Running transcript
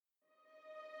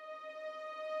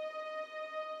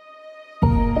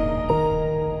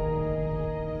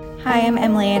Hi, I'm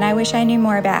Emily, and I wish I knew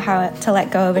more about how to let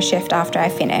go of a shift after I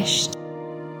finished.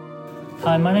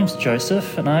 Hi, my name's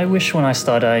Joseph, and I wish when I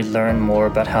started I learned more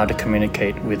about how to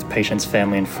communicate with patients'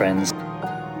 family and friends.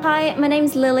 Hi, my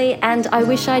name's Lily, and I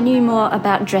wish I knew more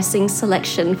about dressing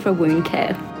selection for wound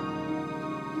care.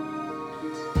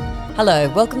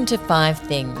 Hello, welcome to 5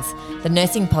 Things, the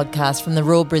nursing podcast from the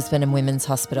Royal Brisbane and Women's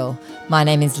Hospital. My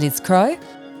name is Liz Crowe.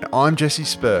 I'm Jesse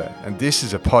Spur, and this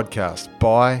is a podcast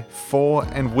by, for,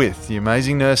 and with the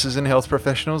amazing nurses and health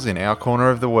professionals in our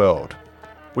corner of the world.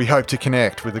 We hope to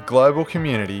connect with a global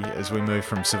community as we move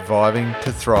from surviving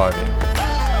to thriving.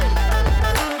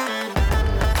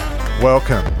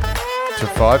 Welcome to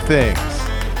 5 Things.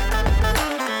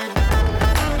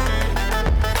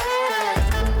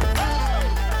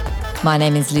 My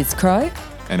name is Liz Crowe.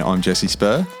 And I'm Jesse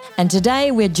Spur. And today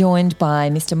we're joined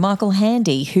by Mr. Michael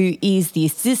Handy, who is the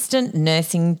Assistant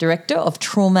Nursing Director of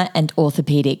Trauma and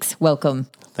Orthopaedics. Welcome.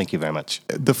 Thank you very much.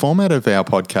 The format of our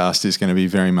podcast is going to be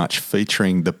very much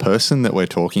featuring the person that we're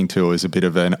talking to as a bit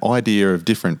of an idea of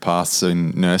different paths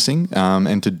in nursing.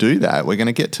 And to do that, we're going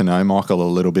to get to know Michael a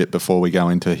little bit before we go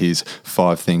into his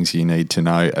 5 things you need to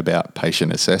know about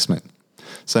patient assessment.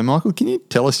 So, Michael, can you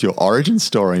tell us your origin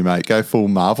story, mate? Go full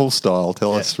Marvel style.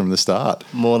 Tell us from the start.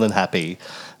 More than happy.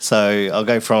 So I'll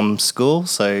go from school.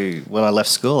 So when I left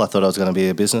school, I thought I was going to be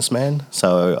a businessman.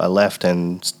 So I left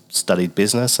and studied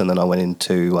business, and then I went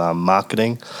into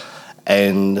marketing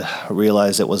and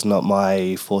realised it was not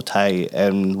my forte.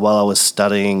 And while I was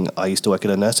studying, I used to work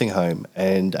at a nursing home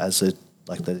and as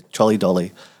the trolley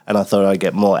dolly. And I thought I'd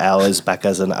get more hours back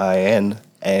as an IN.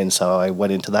 And so I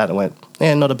went into that and went,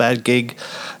 not a bad gig.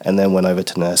 And then went over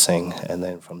to nursing. And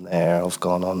then from there, I've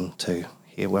gone on to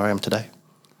here where I am today.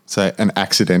 So an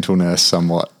accidental nurse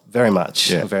somewhat. Very much,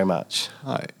 very much.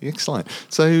 Oh, excellent.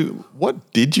 So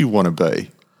what did you want to be?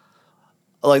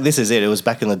 Like, this is it. It was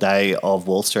back in the day of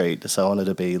Wall Street, so I wanted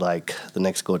to be like the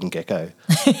next Gordon Gekko.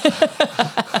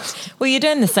 Well, you'd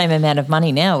earn the same amount of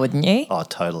money now, wouldn't you? Oh,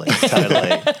 totally.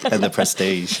 And the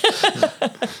prestige.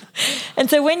 And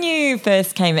so when you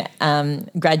first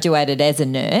graduated as a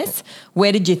nurse,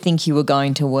 where did you think you were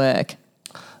going to work?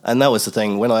 And that was the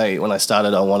thing. When I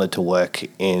started, I wanted to work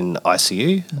in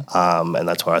ICU, and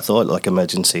that's where I thought, like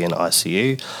emergency and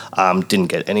ICU. Didn't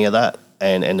get any of that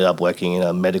and ended up working in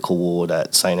a medical ward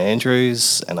at St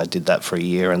Andrews, and I did that for a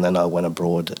year, and then I went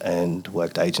abroad and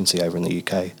worked agency over in the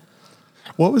UK.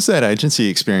 What was that agency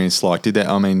experience like? Did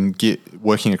that, get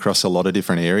working across a lot of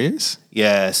different areas?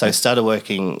 Yeah, so I started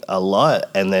working a lot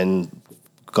and then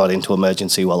got into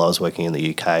emergency while I was working in the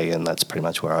UK, and that's pretty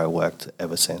much where I worked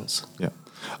ever since. Yeah.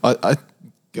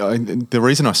 The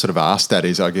reason I sort of asked that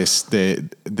is I guess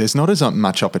there's not as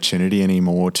much opportunity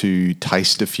anymore to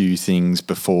taste a few things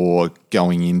before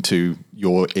going into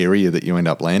your area that you end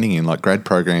up landing in. Like grad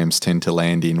programs tend to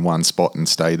land in one spot and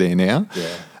stay there now.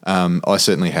 Yeah. I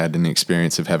certainly had an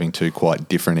experience of having 2 quite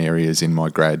different areas in my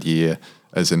grad year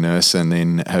as a nurse, and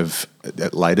then have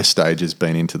at later stages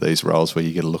been into these roles where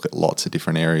you get to look at lots of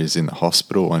different areas in the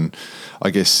hospital. And I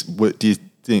guess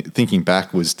thinking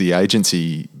back, was the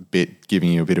agency bit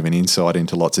giving you a bit of an insight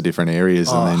into lots of different areas?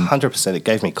 Oh, and then 100%. It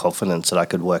gave me confidence that I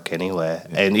could work anywhere.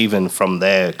 Yeah. And even from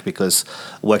there, because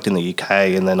I worked in the UK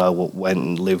and then I went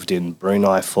and lived in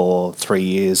Brunei for 3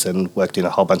 years and worked in a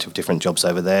whole bunch of different jobs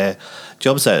over there.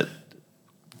 Jobs that,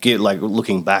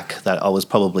 looking back, that I was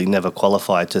probably never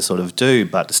qualified to sort of do,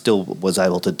 but still was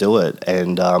able to do it.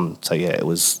 And it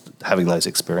was having those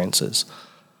experiences.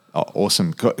 Oh,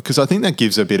 awesome. Because I think that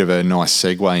gives a bit of a nice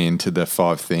segue into the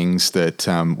 5 things that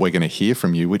we're going to hear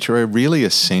from you, which are really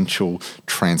essential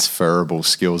transferable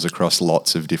skills across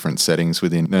lots of different settings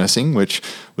within nursing, which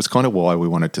was kind of why we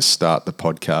wanted to start the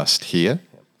podcast here.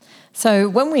 So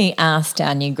when we asked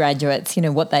our new graduates,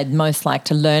 what they'd most like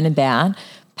to learn about,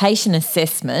 patient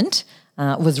assessment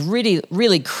was really,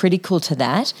 really critical to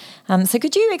that. So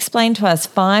could you explain to us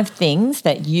 5 things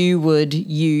that you would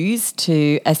use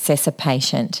to assess a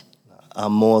patient?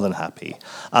 I'm more than happy,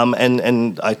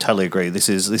 and I totally agree. This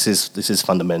is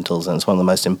fundamentals, and it's one of the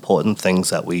most important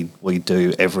things that we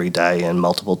do every day and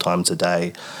multiple times a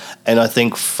day. And I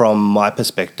think from my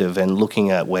perspective and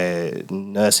looking at where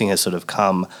nursing has sort of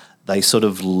come, they sort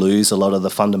of lose a lot of the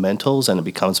fundamentals and it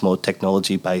becomes more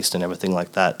technology-based and everything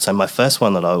like that. So my first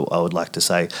one that I would like to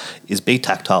say is be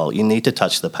tactile. You need to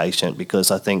touch the patient,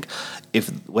 because I think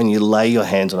when you lay your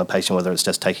hands on a patient, whether it's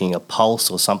just taking a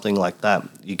pulse or something like that,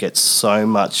 you get so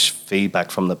much feedback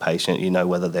from the patient. You know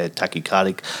whether they're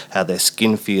tachycardic, how their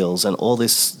skin feels, and all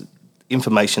this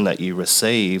information that you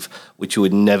receive, which you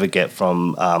would never get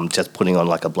from just putting on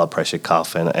like a blood pressure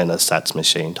cuff and a SATS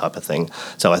machine type of thing.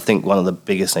 So I think one of the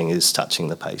biggest things is touching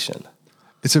the patient.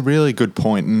 It's a really good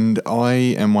point, and I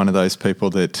am one of those people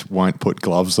that won't put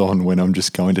gloves on when I'm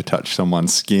just going to touch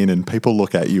someone's skin, and people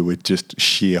look at you with just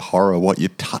sheer horror. What, you're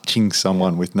touching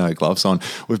someone with no gloves on?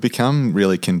 We've become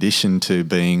really conditioned to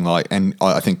being like, and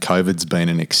I think COVID's been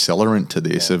an accelerant to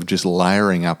this, of just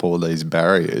layering up all these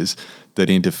barriers that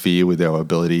interfere with our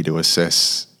ability to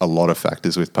assess a lot of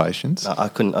factors with patients. No, I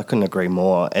couldn't agree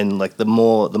more. And like the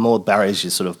more barriers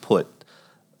you sort of put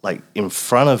like in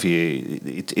front of you,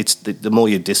 it's the more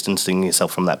you're distancing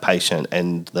yourself from that patient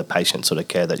and the patient sort of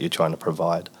care that you're trying to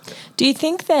provide. Do you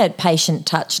think that patient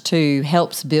touch too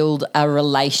helps build a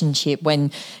relationship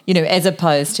when, you know, as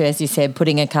opposed to, as you said,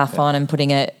 putting a cuff on and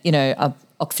putting a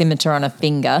oximeter on a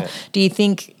finger? Do you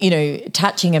think, you know,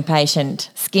 touching a patient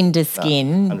skin to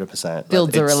skin 100%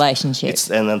 builds a relationship?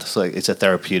 It's a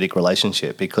therapeutic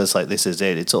relationship, because like this is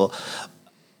it. It's all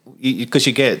because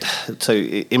you get, so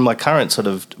in my current sort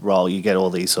of role, you get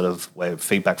all these sort of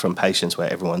feedback from patients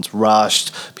where everyone's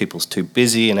rushed, people's too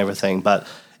busy and everything. But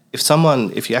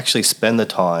if you actually spend the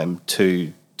time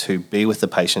to be with the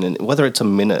patient, and whether it's a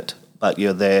minute, but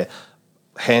you're there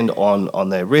hand on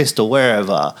their wrist or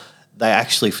wherever, they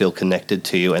actually feel connected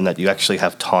to you and that you actually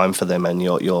have time for them and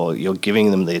you're giving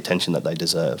them the attention that they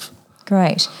deserve.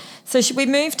 Great. So should we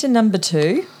move to number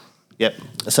 2? Yep.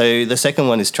 So the second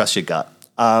one is trust your gut.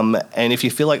 And if you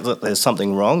feel like there's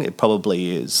something wrong, it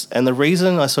probably is. And the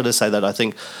reason I sort of say that, I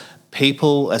think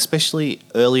people, especially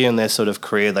early in their sort of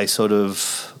career, they're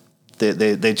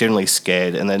generally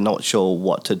scared and they're not sure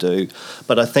what to do.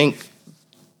 But I think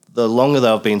the longer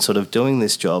that I've been sort of doing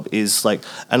this job is like,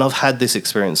 and I've had this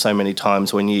experience so many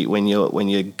times when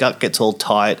your gut gets all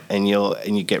tight and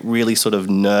you get really sort of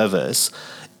nervous.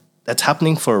 That's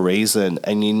happening for a reason,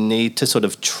 and you need to sort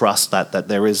of trust that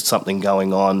there is something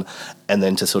going on, and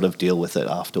then to sort of deal with it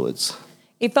afterwards.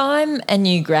 If I'm a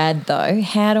new grad though,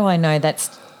 how do I know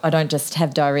I don't just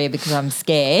have diarrhea because I'm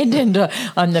scared and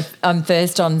I'm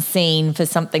first on scene for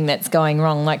something that's going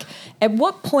wrong? Like, at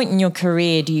what point in your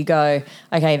career do you go,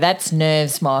 okay, that's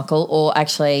nerves, Michael, or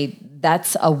actually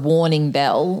that's a warning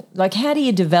bell? Like, how do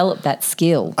you develop that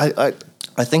skill?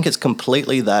 I think it's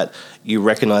completely that you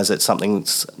recognise that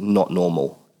something's not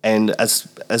normal. And as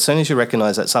soon as you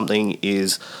recognise that something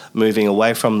is moving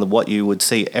away from what you would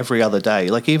see every other day,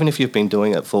 like even if you've been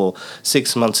doing it for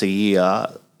 6 months, a year,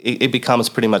 it becomes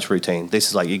pretty much routine. This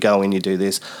is like you go in, you do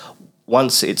this.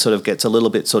 Once it sort of gets a little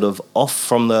bit sort of off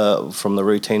from the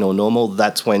routine or normal,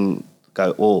 that's when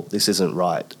go, oh, this isn't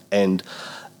right. And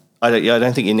I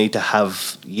don't think you need to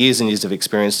have years and years of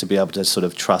experience to be able to sort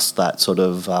of trust that sort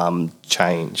of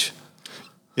change.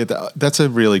 Yeah, that's a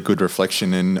really good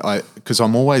reflection, and because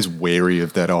I'm always wary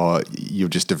of that. You'll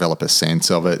just develop a sense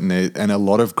of it, and a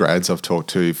lot of grads I've talked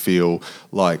to feel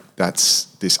like that's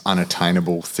this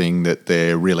unattainable thing that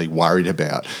they're really worried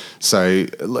about. So,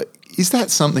 is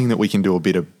that something that we can do a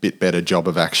bit better job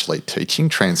of actually teaching,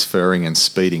 transferring, and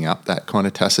speeding up that kind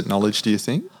of tacit knowledge? Do you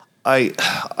think? I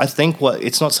think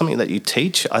it's not something that you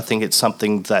teach. I think it's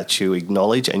something that you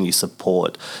acknowledge and you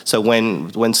support. So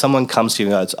when someone comes to you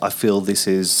and goes, I feel this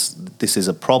is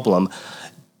a problem,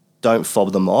 don't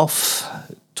fob them off.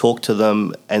 Talk to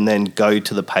them and then go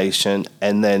to the patient,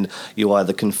 and then you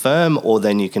either confirm or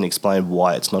then you can explain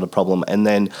why it's not a problem, and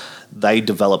then they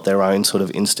develop their own sort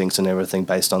of instincts and everything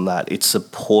based on that. It's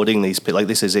supporting these people. Like,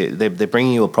 this is it. They're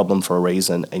bringing you a problem for a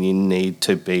reason, and you need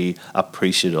to be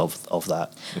appreciative of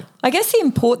that. Yeah. I guess the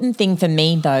important thing for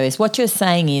me, though, is what you're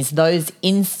saying is those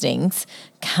instincts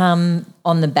come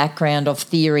on the background of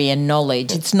theory and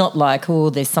knowledge. Yeah. It's not like, oh,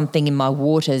 there's something in my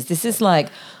waters. This is like,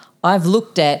 I've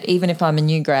looked at, even if I'm a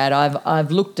new grad, I've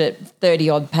looked at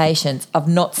 30-odd patients. I've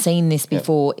not seen this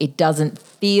before. Yeah. It doesn't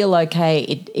feel okay.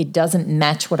 It doesn't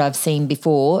match what I've seen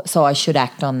before, so I should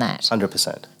act on that.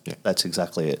 100%. Yeah. That's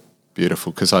exactly it.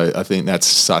 Beautiful, because I think that's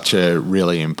such a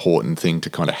really important thing to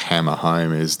kind of hammer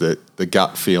home, is that the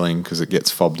gut feeling, because it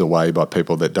gets fobbed away by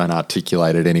people that don't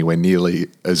articulate it anywhere nearly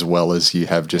as well as you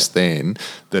have just then,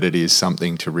 that it is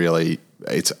something to really,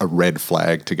 it's a red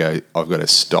flag to go, I've got to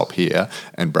stop here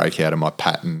and break out of my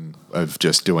pattern of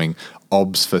just doing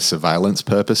OBS for surveillance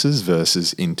purposes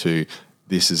versus into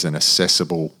this is an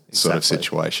accessible sort of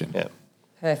situation. Yeah.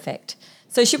 Perfect.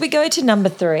 So should we go to number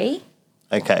 3?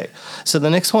 Okay, so the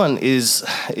next one is,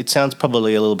 it sounds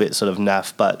probably a little bit sort of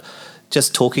naff, but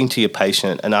just talking to your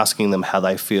patient and asking them how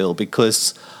they feel,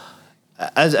 because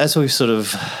as we've sort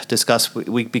of discussed,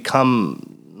 we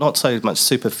become not so much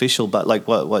superficial, but like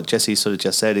what Jesse sort of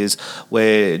just said is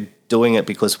we're doing it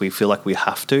because we feel like we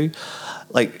have to.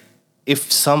 Like if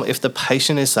the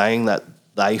patient is saying that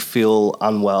they feel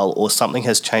unwell or something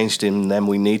has changed in them,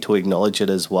 we need to acknowledge it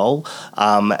as well,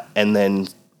 and then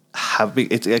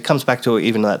it comes back to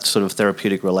even that sort of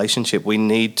therapeutic relationship. We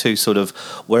need to sort of,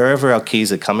 wherever our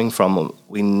keys are coming from,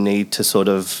 we need to sort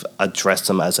of address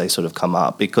them as they sort of come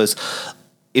up, because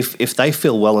if they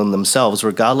feel well in themselves,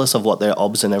 regardless of what their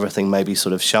obs and everything may be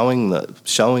sort of showing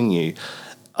you,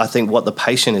 I think what the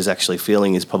patient is actually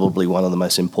feeling is probably one of the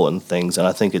most important things, and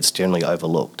I think it's generally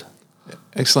overlooked.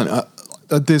 Excellent.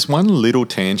 There's one little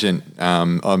tangent.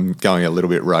 I'm going a little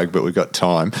bit rogue, but we've got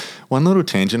time. One little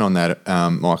tangent on that,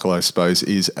 Michael, I suppose,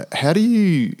 is how do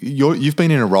you've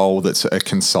been in a role that's a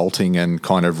consulting and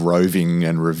kind of roving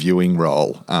and reviewing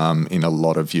role in a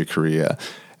lot of your career.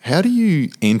 How do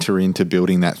you enter into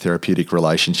building that therapeutic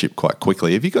relationship quite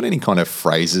quickly? Have you got any kind of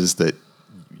phrases that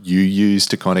you use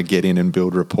to kind of get in and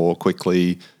build rapport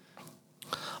quickly?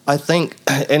 I think,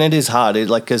 and it is hard,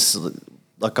 because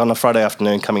like on a Friday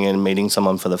afternoon, coming in and meeting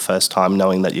someone for the first time,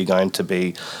 knowing that you're going to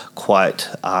be quite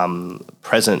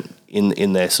present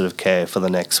in their sort of care for the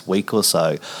next week or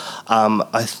so.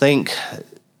 I think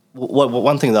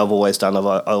one thing that I've always done,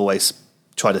 I always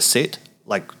try to sit,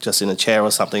 like just in a chair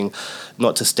or something,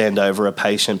 not to stand over a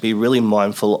patient, be really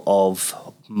mindful of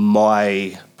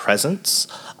my presence,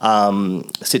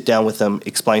 sit down with them,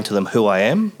 explain to them who I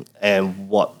am and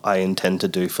what I intend to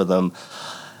do for them.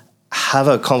 Have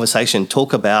a conversation,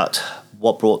 talk about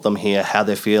what brought them here, how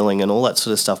they're feeling and all that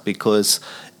sort of stuff, because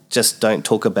just don't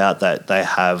talk about that they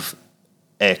have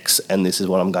X and this is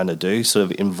what I'm going to do. Sort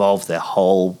of involve their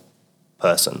whole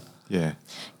person. Yeah.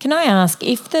 Can I ask,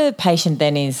 if the patient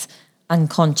then is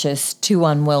unconscious, too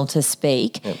unwell to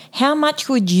speak, how much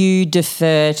would you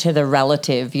defer to the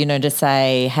relative, to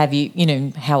say,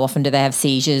 how often do they have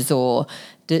seizures, or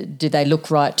do they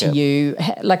look right to you?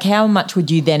 Like, how much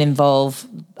would you then involve,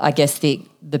 I guess, the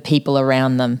people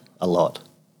around them? A lot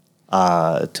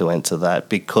to answer that,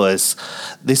 because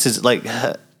this is like,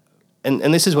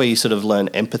 and this is where you sort of learn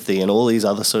empathy and all these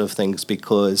other sort of things,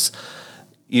 because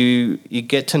you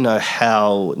get to know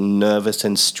how nervous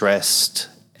and stressed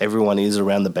everyone is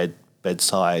around the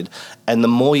bedside, and the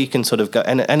more you can sort of go,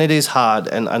 and it is hard,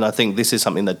 and I think this is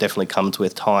something that definitely comes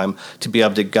with time, to be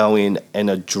able to go in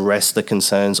and address the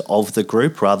concerns of the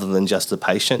group rather than just the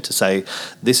patient, to say,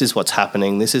 this is what's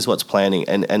happening, this is what's planning,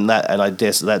 and I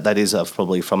guess that is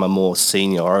probably from a more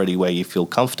seniority where you feel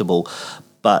comfortable.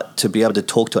 But to be able to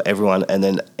talk to everyone and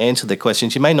then answer their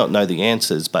questions, you may not know the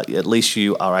answers, but at least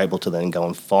you are able to then go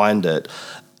and find it.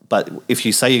 But if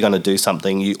you say you're going to do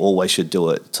something, you always should do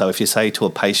it. So if you say to a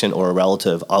patient or a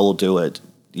relative, I will do it,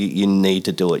 you need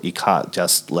to do it. You can't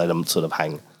just let them sort of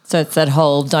hang. So it's that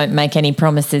whole don't make any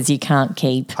promises you can't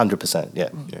keep. 100%, yeah.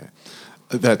 Yeah.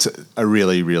 That's a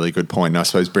really, really good point. And I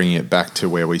suppose bringing it back to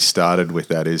where we started with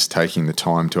that is taking the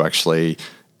time to actually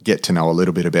get to know a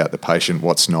little bit about the patient,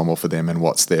 what's normal for them and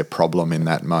what's their problem in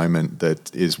that moment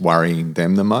that is worrying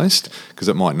them the most, because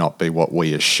it might not be what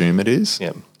we assume it is.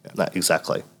 Yeah, no,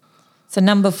 exactly. So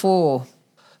number 4.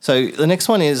 So the next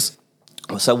one is,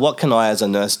 so what can I as a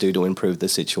nurse do to improve the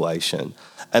situation?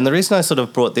 And the reason I sort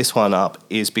of brought this one up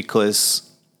is because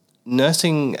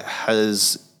nursing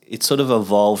it's sort of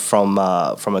evolved from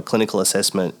a clinical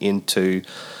assessment into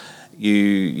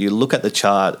you look at the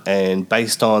chart, and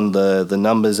based on the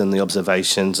numbers and the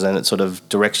observations, then it sort of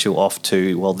directs you off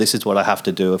to, well, this is what I have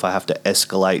to do if I have to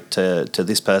escalate to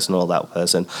this person or that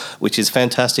person, which is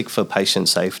fantastic for patient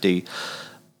safety.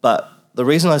 But the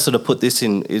reason I sort of put this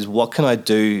in is, what can I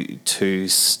do to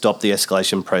stop the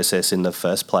escalation process in the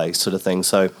first place, sort of thing.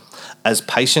 So as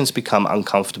patients become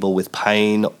uncomfortable with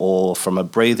pain or from a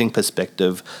breathing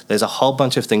perspective, there's a whole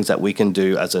bunch of things that we can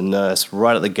do as a nurse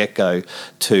right at the get-go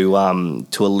to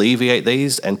alleviate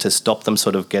these and to stop them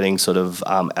sort of getting sort of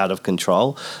out of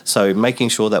control. So making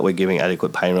sure that we're giving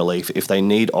adequate pain relief. If they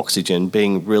need oxygen,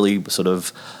 being really sort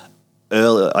of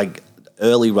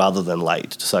early rather than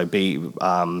late. So be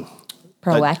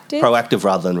proactive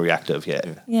rather than reactive.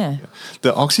 Yeah.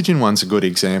 The oxygen one's a good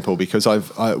example, because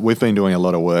we've been doing a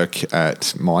lot of work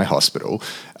at my hospital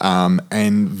and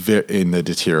in the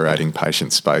deteriorating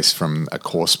patient space from a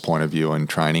course point of view and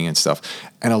training and stuff.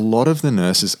 And a lot of the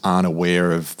nurses aren't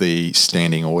aware of the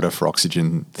standing order for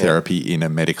oxygen therapy in a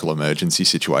medical emergency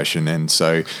situation. And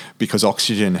so because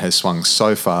oxygen has swung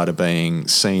so far to being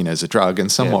seen as a drug,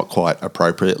 and somewhat quite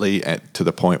appropriately to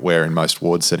the point where in most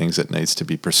ward settings it needs to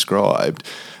be prescribed,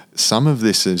 some of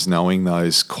this is knowing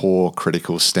those core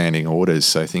critical standing orders.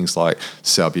 So things like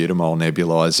salbutamol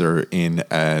nebulizer in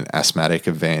an asthmatic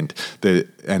event,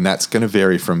 and that's going to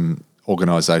vary from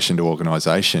organisation to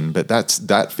organisation, but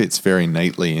that fits very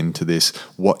neatly into this,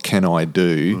 what can I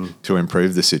do to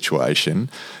improve the situation?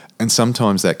 And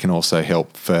sometimes that can also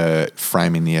help for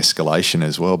framing the escalation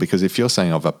as well, because if you're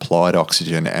saying I've applied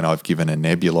oxygen and I've given a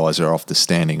nebulizer off the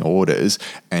standing orders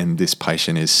and this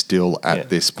patient is still at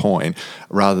this point,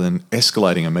 rather than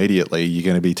escalating immediately, you're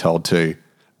going to be told to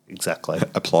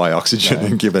apply oxygen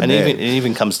and give a neb. It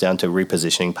even comes down to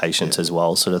repositioning patients as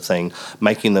well, sort of thing,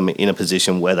 making them in a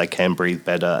position where they can breathe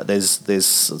better. There's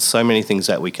so many things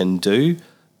that we can do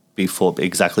before,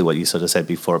 exactly what you sort of said,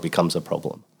 before it becomes a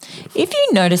problem. If you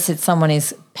notice that someone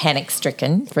is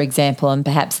panic-stricken, for example, and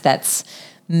perhaps that's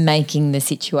making the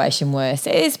situation worse,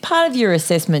 as part of your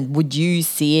assessment, would you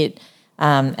see it,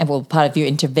 part of your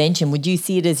intervention, would you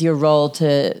see it as your role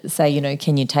to say,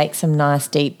 can you take some nice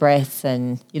deep breaths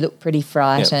and you look pretty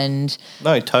frightened? Yep.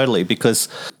 No, totally, because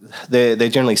they're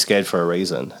generally scared for a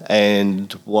reason. And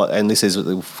this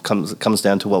comes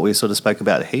down to what we sort of spoke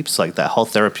about heaps, like that whole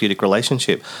therapeutic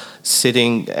relationship,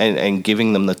 sitting and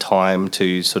giving them the time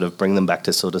to sort of bring them back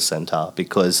to sort of center,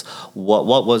 because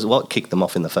what kicked them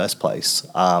off in the first place?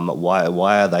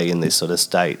 Why are they in this sort of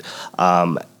state?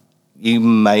 You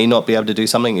may not be able to do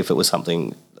something if it was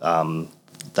something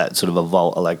that sort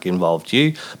of involved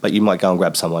you, but you might go and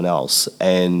grab someone else.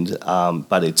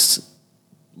 But it's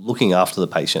looking after the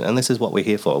patient, and this is what we're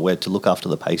here for. We're to look after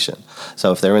the patient.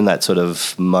 So if they're in that sort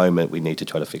of moment, we need to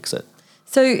try to fix it.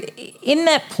 So in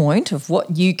that point of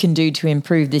what you can do to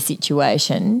improve the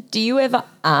situation, do you ever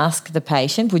ask the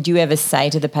patient, would you ever say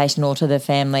to the patient or to the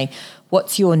family,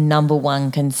 what's your number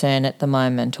one concern at the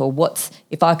moment? Or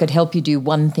if I could help you do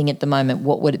one thing at the moment,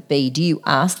 what would it be? Do you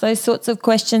ask those sorts of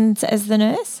questions as the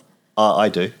nurse? I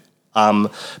do.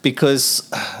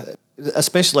 Because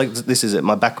especially, like, this is it,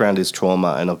 my background is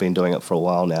trauma and I've been doing it for a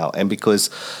while now. And because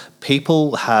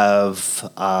people have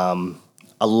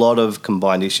a lot of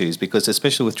combined issues, because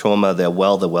especially with trauma, they're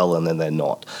well, and then they're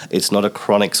not. It's not a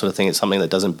chronic sort of thing. It's something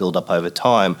that doesn't build up over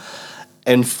time.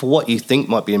 And for what you think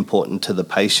might be important to the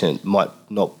patient might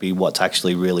not be what's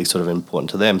actually really sort of important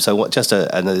to them. So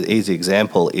an easy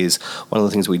example is, one of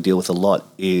the things we deal with a lot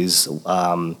is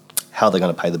how they're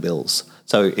going to pay the bills.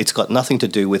 So it's got nothing to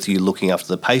do with you looking after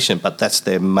the patient, but that's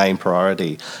their main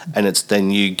priority. And it's then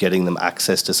you getting them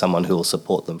access to someone who will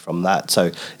support them from that.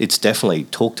 So it's definitely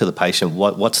talk to the patient,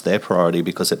 what's their priority,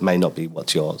 because it may not be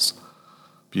what's yours.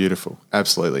 Beautiful.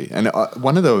 Absolutely. And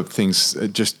one of the things,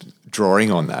 just drawing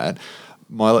on that,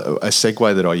 a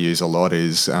segue that I use a lot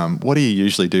is, what do you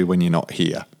usually do when you're not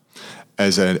here?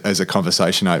 As a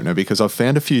conversation opener, because I've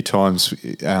found a few times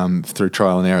through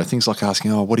trial and error, things like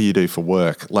asking, what do you do for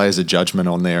work? Layers of judgment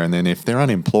on there. And then if they're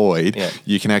unemployed,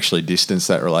 you can actually distance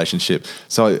that relationship.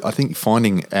 So I think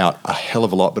finding out a hell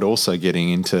of a lot, but also getting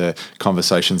into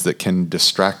conversations that can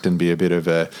distract and be a bit of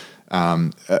a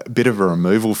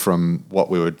removal from what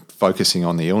we were focusing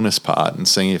on the illness part, and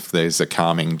seeing if there's a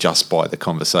calming just by the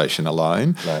conversation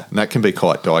alone. No. And that can be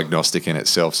quite diagnostic in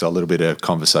itself. So a little bit of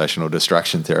conversational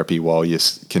distraction therapy while you're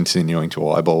continuing to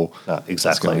eyeball.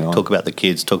 Exactly. Talk about the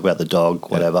kids, talk about the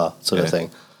dog, whatever sort of thing.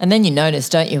 And then you notice,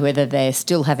 don't you, whether they're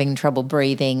still having trouble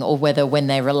breathing or whether when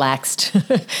they're relaxed,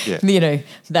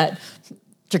 that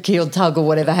tracheal tug or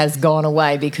whatever has gone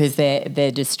away because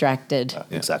they're distracted.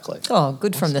 Exactly. Oh,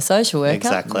 good from the social worker.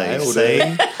 Exactly.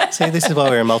 See, this is why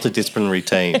we're a multidisciplinary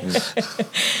team.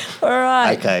 All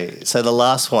right. Okay, so the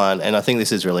last one, and I think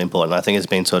this is really important, I think it's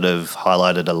been sort of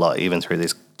highlighted a lot even through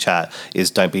this chat,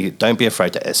 is don't be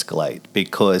afraid to escalate,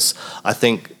 because I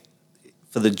think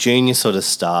for the junior sort of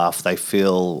staff, they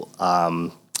feel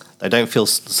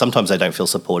sometimes they don't feel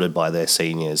supported by their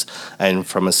seniors. And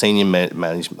from a senior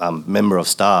member of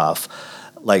staff,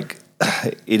 like,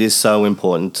 it is so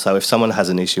important. So if someone has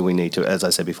an issue, we need to, as I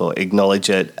said before,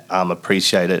 acknowledge it,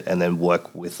 appreciate it, and then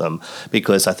work with them.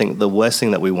 Because I think the worst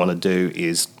thing that we want to do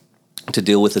is to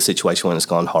deal with the situation when it's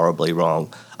gone horribly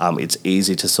wrong. It's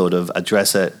easy to sort of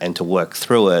address it and to work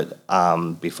through it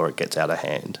before it gets out of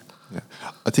hand. Yeah.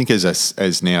 I think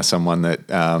as now someone that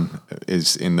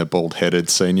is in the bald-headed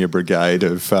senior brigade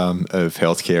of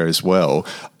healthcare as well,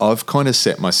 I've kind of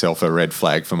set myself a red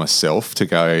flag for myself to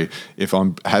go, if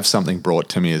I have something brought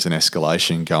to me as an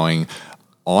escalation going,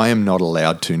 I am not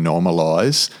allowed to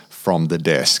normalise from the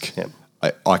desk. Yep.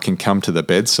 I can come to the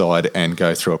bedside and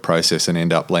go through a process and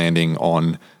end up landing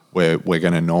on where we're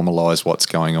going to normalise what's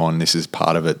going on. This is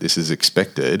part of it. This is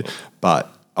expected, but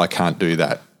I can't do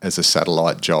that as a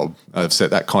satellite job. I've set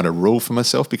that kind of rule for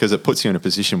myself because it puts you in a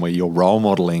position where you're role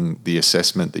modelling the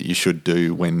assessment that you should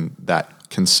do when that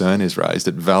concern is raised.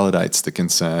 It validates the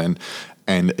concern,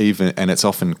 and it's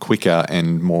often quicker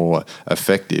and more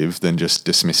effective than just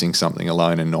dismissing something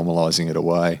alone and normalising it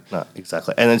away. No,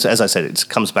 exactly. And as I said, it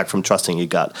comes back from trusting your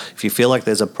gut. If you feel like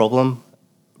there's a problem,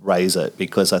 raise it,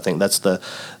 because I think that's the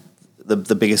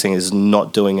the biggest thing is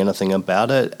not doing anything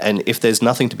about it. And if there's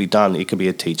nothing to be done, it could be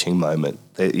a teaching moment.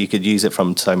 You could use it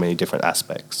from so many different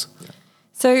aspects.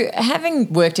 So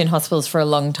having worked in hospitals for a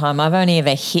long time, I've only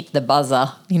ever hit the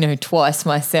buzzer, twice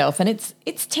myself. And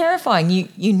it's terrifying.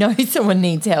 You know someone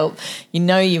needs help. You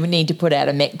know you need to put out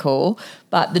a Met call.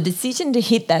 But the decision to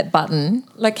hit that button,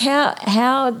 like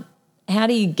how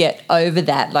do you get over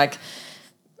that? Like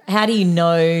how do you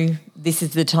know this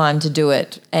is the time to do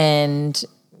it? And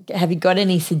have you got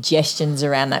any suggestions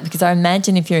around that? Because I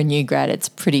imagine if you're a new grad, it's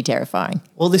pretty terrifying.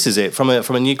 Well, this is it. From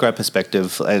a new grad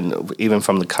perspective, and even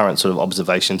from the current sort of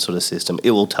observation sort of system,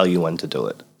 it will tell you when to do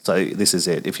it. So this is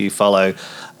it. If you follow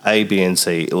A, B, and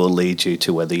C, it will lead you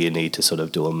to whether you need to sort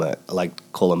of do a MERT,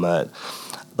 like call a MERT.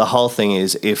 The whole thing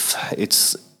is if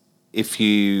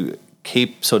you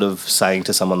keep sort of saying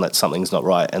to someone that something's not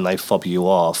right and they fob you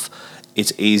off,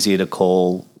 it's easier to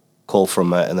call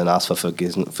from it and then ask for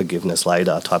forgiveness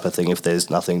later type of thing if there's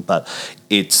nothing. But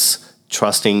it's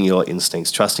trusting your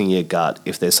instincts, trusting your gut.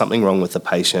 If there's something wrong with the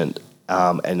patient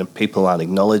and people aren't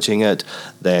acknowledging it,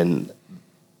 then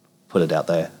put it out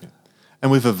there.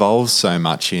 And we've evolved so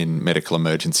much in medical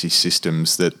emergency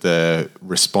systems that the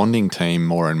responding team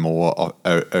more and more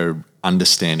are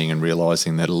understanding and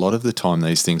realising that a lot of the time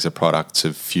these things are products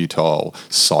of futile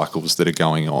cycles that are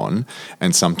going on,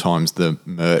 and sometimes the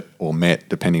MERT or MET,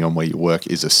 depending on where you work,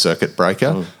 is a circuit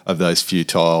breaker of those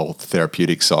futile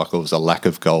therapeutic cycles, a lack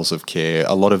of goals of care,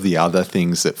 a lot of the other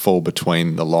things that fall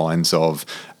between the lines of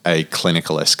a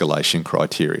clinical escalation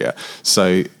criteria.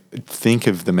 So think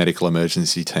of the medical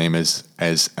emergency team as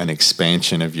an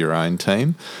expansion of your own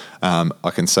team.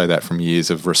 I can say that from years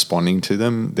of responding to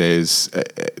them. There's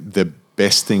the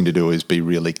best thing to do is be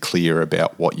really clear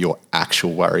about what your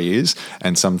actual worry is,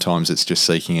 and sometimes it's just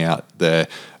seeking out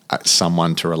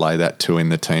someone to relay that to in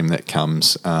the team that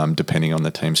comes, depending on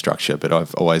the team structure. But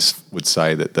I've always would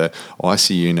say that the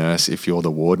ICU nurse, if you're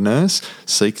the ward nurse,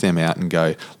 seek them out and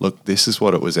go, look, this is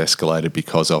what it was escalated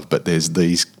because of, but there's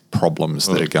these problems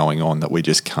that are going on that we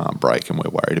just can't break and we're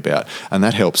worried about. And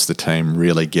that helps the team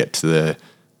really get to the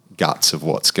guts of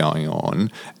what's going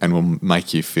on and will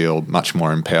make you feel much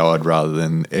more empowered rather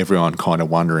than everyone kind of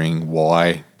wondering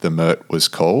why the MERT was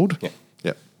called.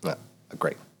 Yeah. No,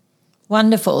 agree.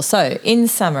 Wonderful. So in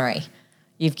summary,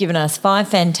 you've given us 5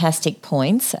 fantastic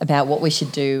points about what we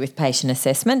should do with patient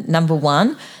assessment. Number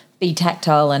 1, be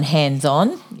tactile and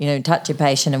hands-on, touch your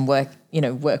patient and work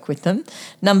with them.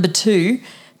 Number 2,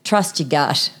 trust your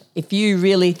gut. If you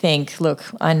really think, look,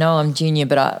 I know I'm junior,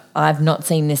 but I've not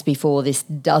seen this before, this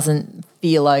doesn't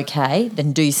feel okay,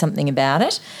 then do something about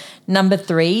it. Number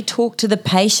 3, talk to the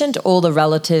patient or the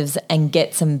relatives and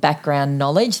get some background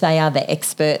knowledge. They are the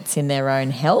experts in their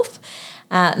own health.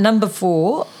 Number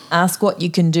 4, ask what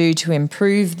you can do to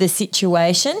improve the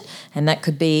situation, and that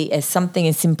could be something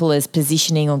as simple as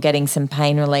positioning or getting some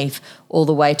pain relief all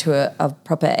the way to a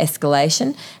proper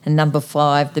escalation. And number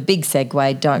 5, the big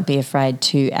segue, don't be afraid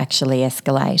to actually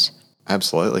escalate.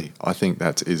 Absolutely. I think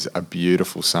that is a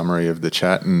beautiful summary of the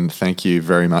chat, and thank you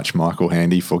very much, Michael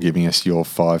Handy, for giving us your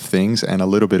 5 things and a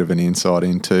little bit of an insight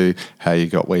into how you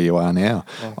got where you are now.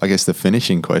 Yeah. I guess the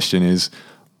finishing question is,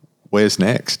 where's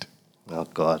next? Oh,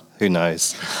 God, who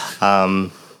knows? I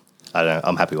don't know.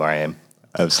 I'm happy where I am.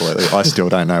 Absolutely. I still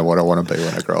don't know what I want to be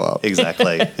when I grow up.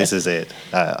 Exactly. This is it.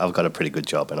 I've got a pretty good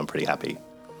job and I'm pretty happy.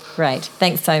 Great.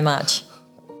 Thanks so much.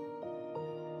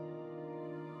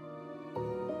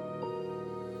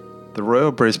 The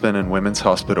Royal Brisbane and Women's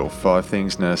Hospital 5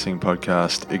 Things Nursing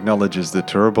podcast acknowledges the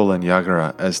Turrbal and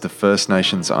Yagara as the First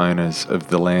Nations owners of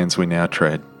the lands we now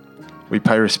tread. We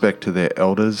pay respect to their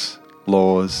elders,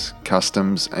 laws,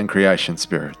 customs and creation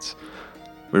spirits.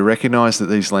 We recognise that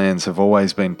these lands have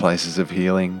always been places of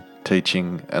healing,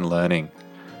 teaching and learning.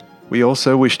 We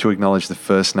also wish to acknowledge the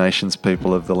First Nations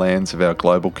people of the lands of our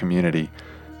global community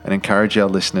and encourage our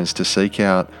listeners to seek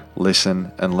out,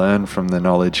 listen and learn from the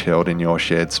knowledge held in your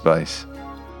shared space.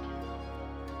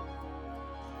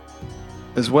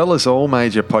 As well as all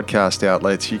major podcast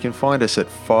outlets, you can find us at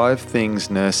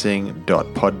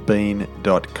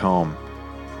 5thingsnursing.podbean.com.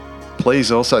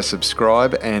 Please also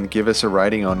subscribe and give us a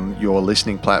rating on your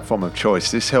listening platform of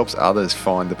choice. This helps others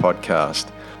find the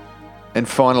podcast. And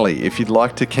finally, if you'd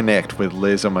like to connect with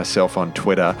Liz or myself on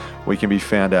Twitter, we can be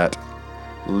found at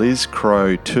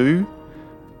LizCrow2,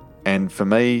 and for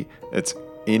me, it's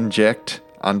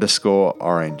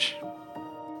inject_orange.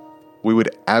 We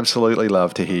would absolutely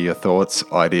love to hear your thoughts,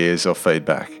 ideas, or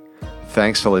feedback.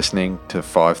 Thanks for listening to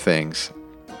 5 Things.